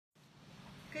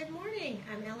morning.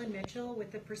 I'm Ellen Mitchell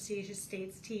with the Prestige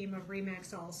Estates team of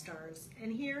RE/MAX Allstars.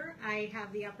 And here I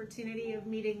have the opportunity of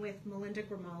meeting with Melinda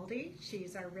Grimaldi.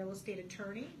 She's our real estate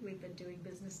attorney. We've been doing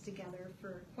business together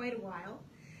for quite a while.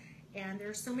 And there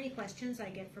are so many questions I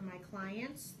get from my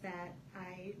clients that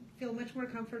I feel much more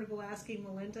comfortable asking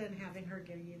Melinda and having her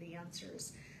give you the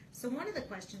answers. So one of the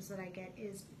questions that I get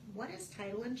is, what is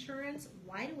title insurance?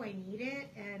 Why do I need it?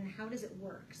 And how does it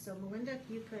work? So Melinda, if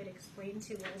you could explain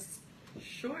to us.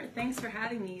 Sure, thanks for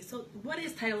having me. So what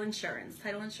is title insurance?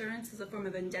 Title insurance is a form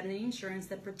of indemnity insurance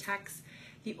that protects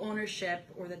the ownership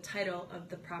or the title of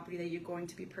the property that you're going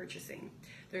to be purchasing.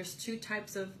 There's two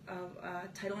types of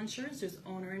title insurance. There's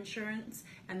owner insurance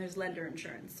and there's lender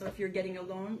insurance. So if you're getting a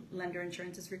loan, lender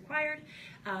insurance is required.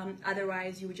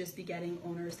 Otherwise, you would just be getting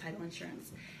owner's title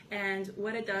insurance. And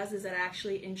what it does is it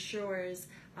actually insures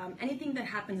anything that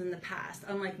happens in the past,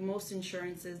 unlike most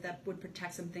insurances that would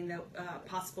protect something that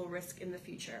possible risk in the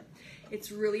future.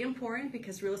 It's really important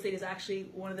because real estate is actually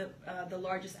one of the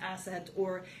largest assets,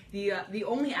 or the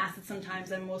only asset sometimes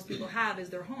that most people have is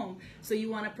their home. So you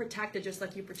want to protect it just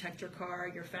like you protect your car,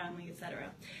 your family,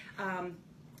 etc.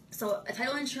 So a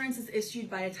title insurance is issued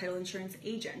by a title insurance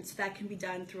agent. So that can be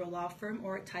done through a law firm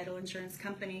or a title insurance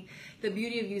company. The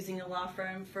beauty of using a law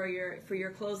firm for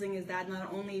your closing is that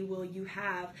not only will you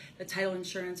have the title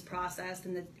insurance processed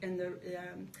and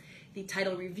the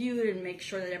title reviewed and make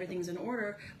sure that everything's in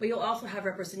order, but you'll also have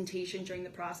representation during the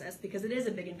process because it is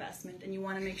a big investment and you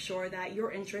want to make sure that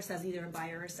your interests as either a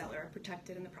buyer or seller are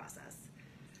protected in the process.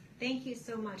 Thank you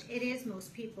so much. It is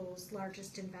most people's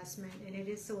largest investment, and it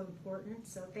is so important.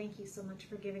 So thank you so much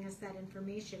for giving us that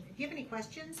information. If you have any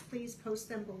questions, please post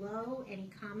them below. Any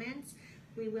comments?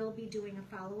 We will be doing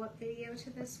a follow-up video to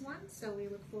this one, so we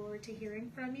look forward to hearing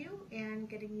from you and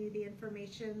getting you the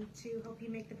information to help you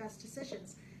make the best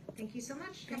decisions. Thank you so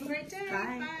much. Have a great day.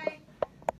 Bye. Bye.